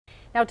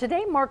Now,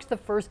 today marks the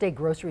first day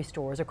grocery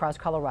stores across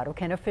Colorado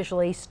can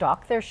officially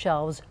stock their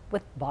shelves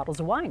with bottles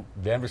of wine.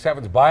 Denver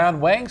 7's Bayan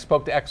Wang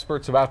spoke to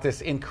experts about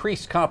this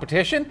increased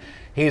competition.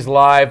 He's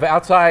live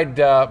outside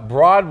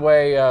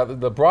Broadway,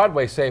 the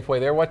Broadway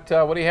Safeway there. What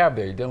do you have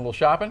there? You doing a little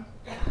shopping?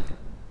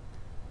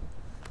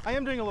 I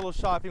am doing a little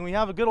shopping. We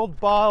have a good old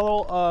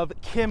bottle of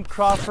Kim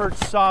Crawford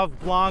Sauv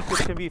Blanc, which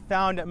can be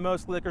found at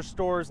most liquor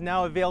stores,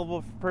 now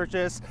available for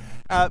purchase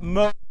at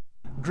most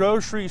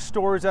grocery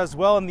stores as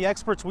well. And the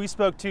experts we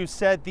spoke to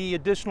said the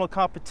additional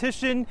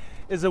competition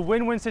is a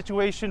win-win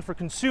situation for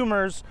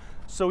consumers,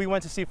 so we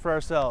went to see for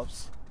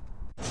ourselves.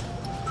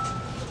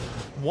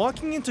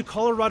 Walking into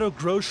Colorado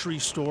grocery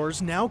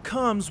stores now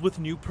comes with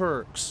new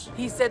perks.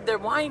 He said their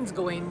wine's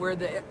going where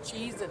the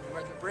cheese and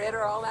where the bread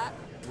are all at.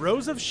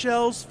 Rows of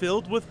shelves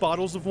filled with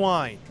bottles of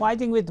wine. I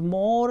think with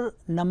more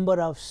number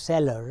of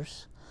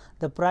sellers,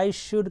 the price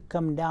should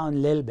come down a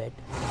little bit.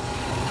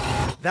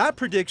 That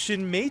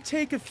prediction may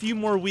take a few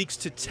more weeks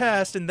to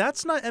test, and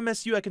that's not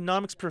MSU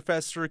economics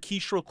professor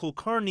Kishore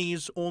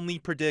Kulkarni's only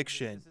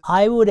prediction.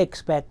 I would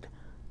expect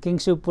King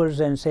Soopers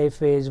and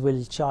Safeways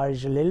will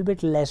charge a little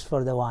bit less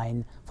for the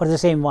wine, for the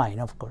same wine,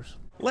 of course.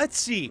 Let's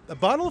see. A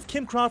bottle of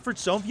Kim Crawford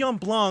Sauvignon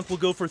Blanc will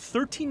go for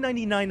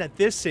 $13.99 at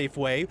this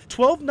Safeway,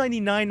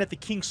 $12.99 at the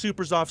King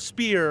Soopers off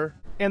Spear,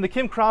 and the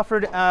Kim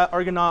Crawford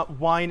Argonaut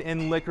Wine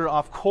and Liquor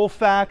off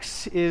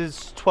Colfax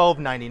is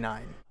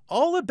 $12.99.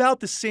 All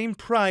about the same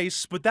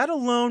price, but that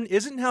alone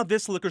isn't how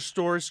this liquor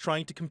store is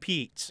trying to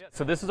compete.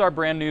 So this is our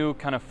brand new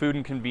kind of food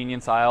and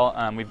convenience aisle.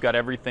 We've got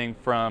everything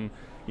from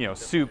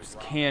soups,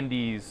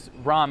 candies,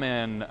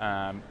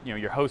 ramen,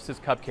 your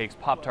Hostess cupcakes,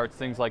 Pop-Tarts,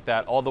 things like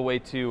that, all the way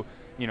to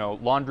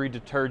laundry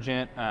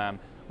detergent.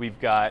 We've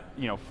got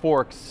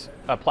forks,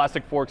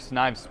 plastic forks,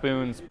 knives,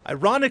 spoons.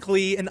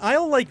 Ironically, an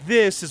aisle like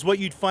this is what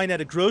you'd find at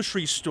a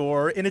grocery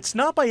store, and it's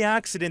not by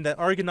accident that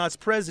Argonaut's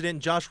president,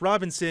 Josh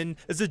Robinson,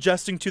 is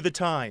adjusting to the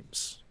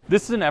times.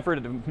 This is an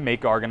effort to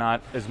make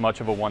Argonaut as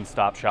much of a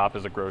one-stop shop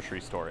as a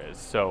grocery store is.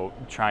 So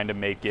trying to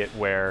make it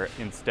where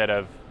instead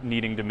of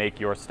needing to make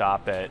your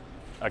stop at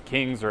a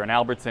King's or an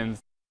Albertsons.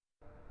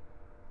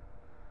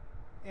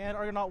 And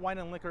Argonaut Wine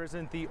and Liquor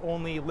isn't the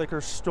only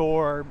liquor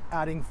store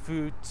adding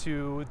food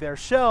to their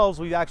shelves.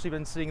 We've actually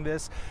been seeing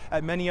this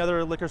at many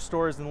other liquor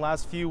stores in the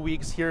last few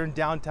weeks here in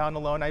downtown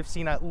alone. I've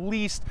seen at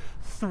least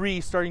 3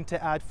 starting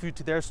to add food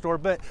to their store.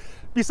 But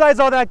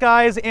besides all that,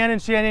 guys, Ann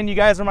and Shannon, you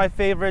guys are my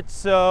favorites.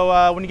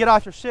 So when you get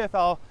off your shift,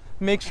 I'll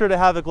make sure to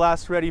have a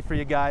glass ready for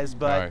you guys.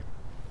 But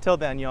till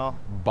then, y'all.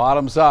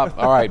 Bottoms up.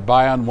 All right,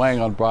 Bayan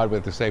Wang on Broadway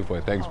at the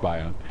Safeway. Thanks,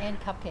 Bayan. And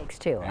cupcakes,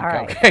 too. And all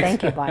right, cupcakes.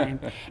 thank you, Bayan.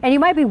 And you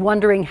might be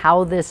wondering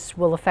how this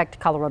will affect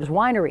Colorado's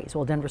wineries.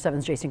 Well, Denver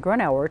 7's Jason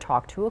Grunauer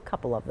talked to a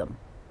couple of them.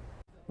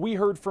 We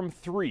heard from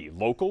 3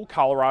 local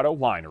Colorado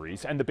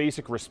wineries, and the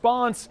basic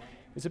response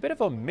is a bit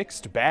of a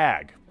mixed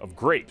bag of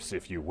grapes,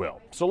 if you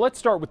will. So let's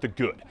start with the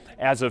good.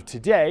 As of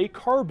today,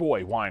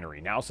 Carboy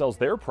Winery now sells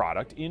their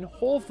product in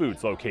Whole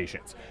Foods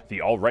locations.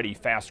 The already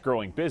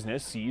fast-growing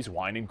business sees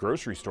wine in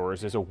grocery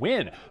stores as a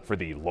win for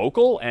the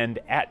local and,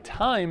 at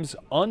times,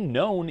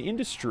 unknown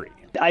industry.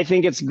 I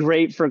think it's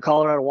great for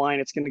Colorado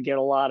wine. It's going to get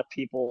a lot of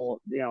people,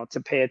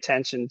 to pay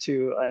attention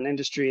to an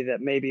industry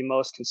that maybe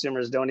most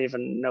consumers don't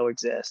even know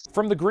exists.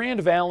 From the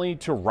Grand Valley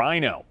to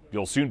Rhino,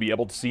 you'll soon be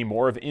able to see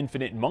more of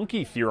Infinite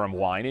Monkey Theorem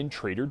wine in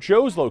Trader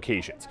Joe's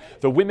locations.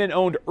 The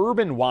women-owned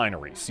Urban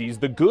Winery sees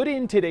the good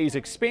in today's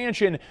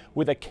expansion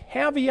with a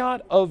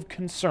caveat of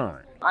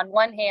concern. On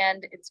one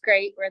hand, it's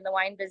great. We're in the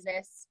wine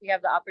business. We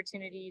have the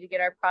opportunity to get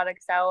our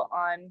products out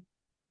on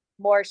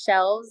more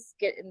shelves,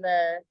 get in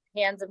the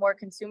hands of more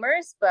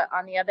consumers, but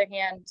on the other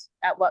hand,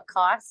 at what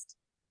cost?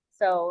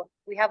 So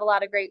we have a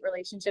lot of great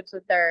relationships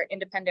with our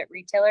independent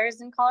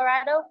retailers in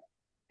Colorado,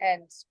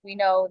 and we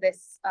know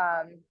this,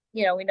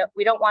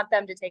 we don't want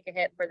them to take a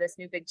hit for this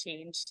new big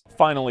change.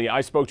 Finally, I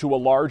spoke to a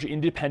large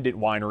independent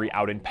winery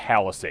out in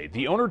Palisade.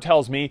 The owner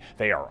tells me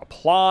they are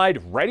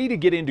applied, ready to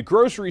get into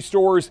grocery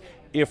stores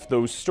if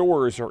those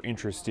stores are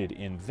interested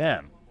in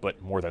them. But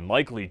more than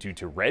likely, due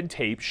to red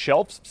tape,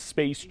 shelf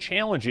space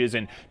challenges,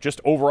 and just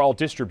overall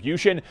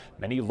distribution,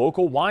 many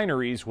local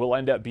wineries will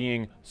end up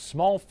being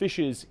small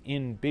fishes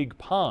in big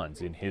ponds,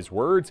 in his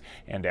words.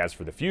 And as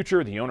for the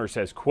future, the owner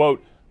says,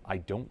 quote, "I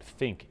don't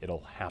think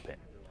it'll happen."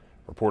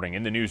 Reporting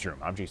in the newsroom,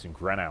 I'm Jason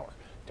Grunauer,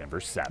 Denver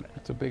 7.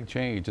 That's a big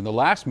change. And the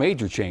last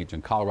major change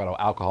in Colorado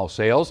alcohol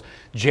sales,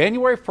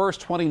 January 1st,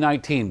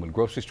 2019, when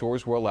grocery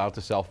stores were allowed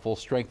to sell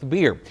full-strength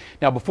beer.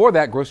 Now, before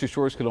that, grocery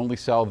stores could only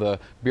sell the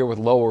beer with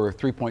lower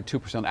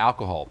 3.2%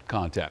 alcohol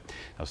content.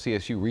 Now,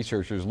 CSU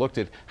researchers looked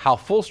at how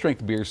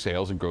full-strength beer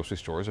sales in grocery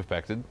stores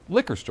affected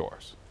liquor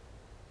stores.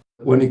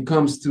 When it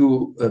comes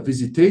to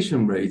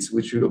visitation rates,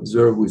 which we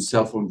observe with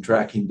cell phone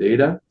tracking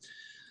data,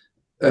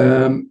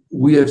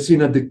 we have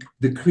seen a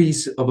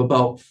decrease of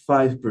about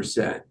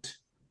 5%.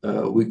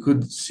 We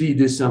could see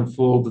this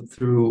unfold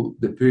through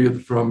the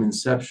period from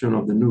inception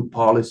of the new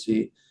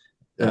policy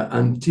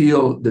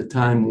until the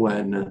time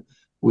when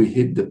we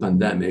hit the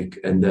pandemic,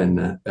 and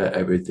then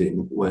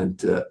everything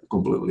went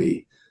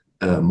completely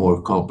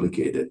more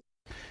complicated.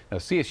 Now,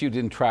 CSU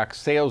didn't track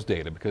sales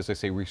data because they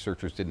say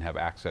researchers didn't have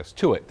access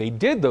to it. They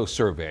did, though,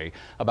 survey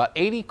about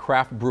 80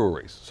 craft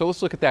breweries. So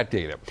let's look at that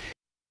data.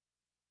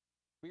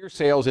 Beer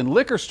sales in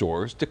liquor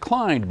stores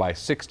declined by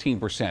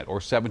 16%, or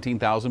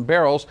 17,000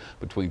 barrels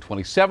between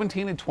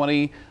 2017 and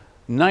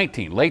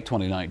 2019, late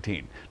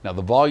 2019. Now,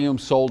 the volume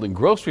sold in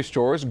grocery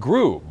stores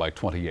grew by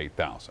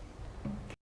 28,000.